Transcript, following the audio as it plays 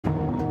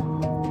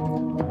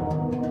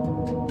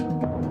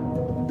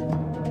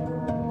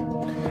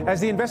As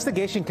the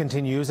investigation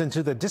continues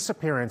into the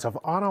disappearance of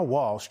Ana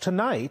Walshe,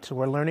 tonight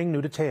we're learning new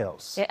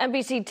details. Yeah,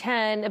 NBC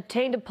 10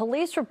 obtained a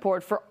police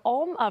report from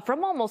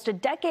almost a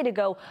decade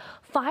ago,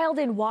 filed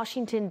in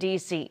Washington,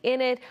 D.C. In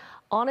it,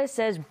 Ana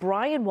says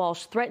Brian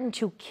Walshe threatened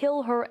to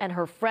kill her and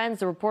her friends.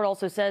 The report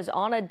also says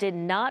Ana did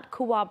not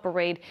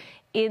cooperate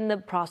in the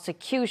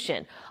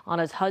prosecution.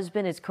 Ana's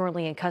husband is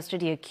currently in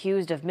custody,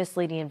 accused of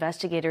misleading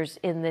investigators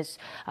in this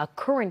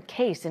current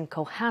case in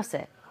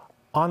Cohasset.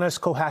 Ana's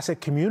Cohasset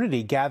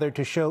community gathered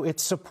to show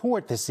its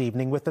support this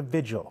evening with a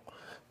vigil.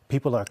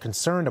 People are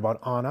concerned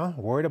about Ana,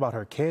 worried about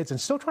her kids, and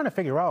still trying to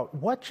figure out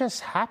what just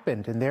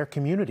happened in their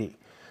community.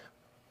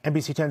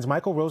 NBC 10's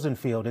Michael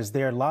Rosenfield is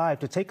there live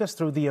to take us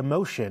through the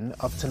emotion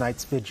of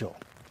tonight's vigil.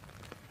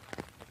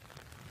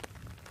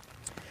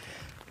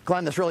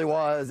 Glenn, this really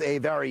was a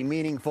very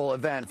meaningful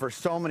event for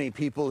so many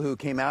people who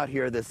came out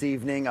here this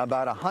evening.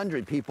 About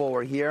 100 people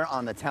were here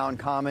on the town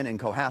common in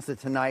Cohasset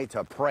tonight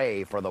to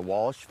pray for the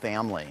Walshe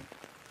family.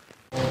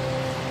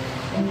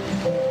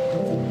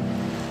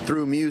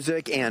 Through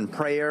music and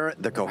prayer,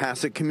 the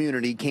Cohasset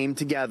community came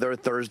together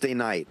Thursday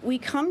night. We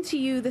come to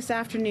you this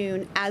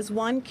afternoon as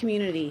one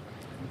community,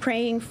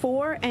 praying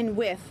for and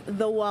with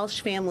the Walshe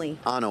family.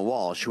 Ana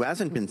Walshe, who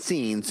hasn't been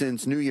seen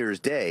since New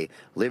Year's Day,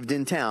 lived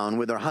in town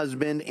with her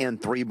husband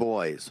and 3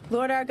 boys.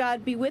 Lord our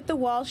God, be with the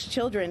Walshe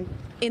children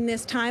in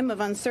this time of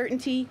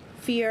uncertainty,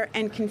 fear,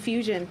 and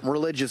confusion.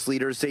 Religious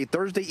leaders say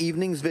Thursday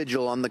evening's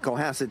vigil on the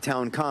Cohasset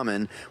Town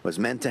Common was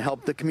meant to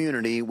help the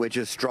community, which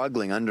is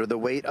struggling under the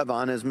weight of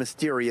Ana's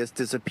mysterious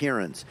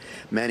disappearance.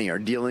 Many are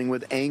dealing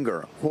with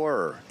anger,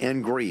 horror,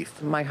 and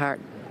grief. My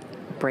heart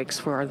breaks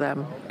for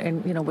them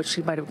and, what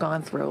she might have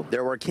gone through.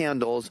 There were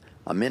candles,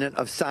 a minute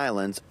of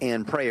silence,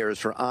 and prayers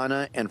for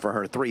Ana and for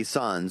her 3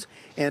 sons,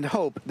 and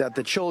hope that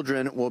the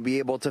children will be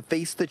able to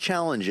face the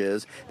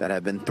challenges that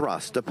have been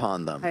thrust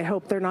upon them. I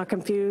hope they're not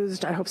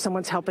confused. I hope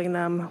someone's helping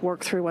them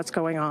work through what's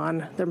going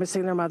on. They're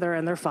missing their mother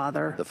and their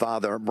father. The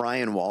father,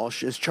 Brian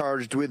Walshe, is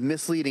charged with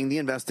misleading the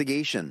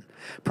investigation.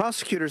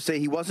 Prosecutors say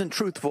he wasn't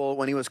truthful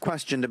when he was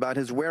questioned about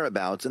his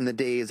whereabouts in the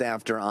days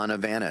after Ana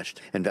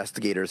vanished.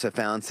 Investigators have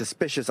found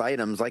suspicious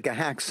items like a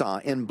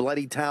hacksaw and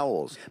bloody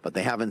towels, but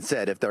they haven't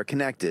said if they're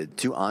connected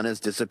to Ana's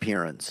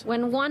disappearance.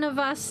 When one of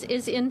us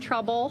is in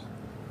trouble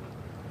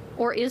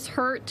or is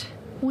hurt,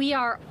 we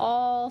are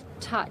all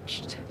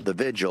touched. The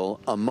vigil,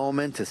 a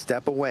moment to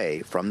step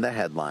away from the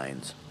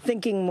headlines.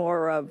 Thinking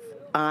more of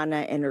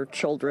Ana and her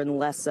children,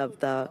 less of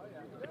the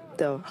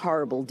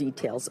horrible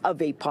details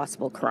of a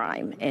possible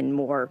crime, and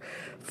more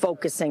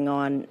focusing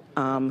on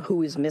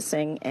who is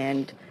missing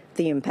and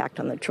the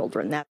impact on the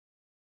children.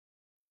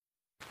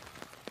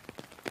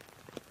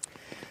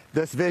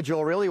 This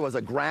vigil really was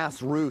a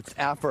grassroots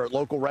effort.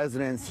 Local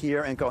residents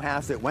here in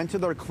Cohasset went to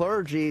their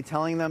clergy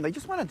telling them they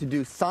just wanted to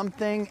do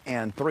something,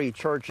 and 3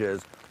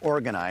 churches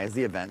organized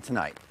the event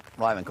tonight.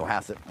 Live in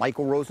Cohasset,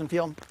 Michael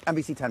Rosenfield,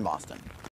 NBC 10 Boston.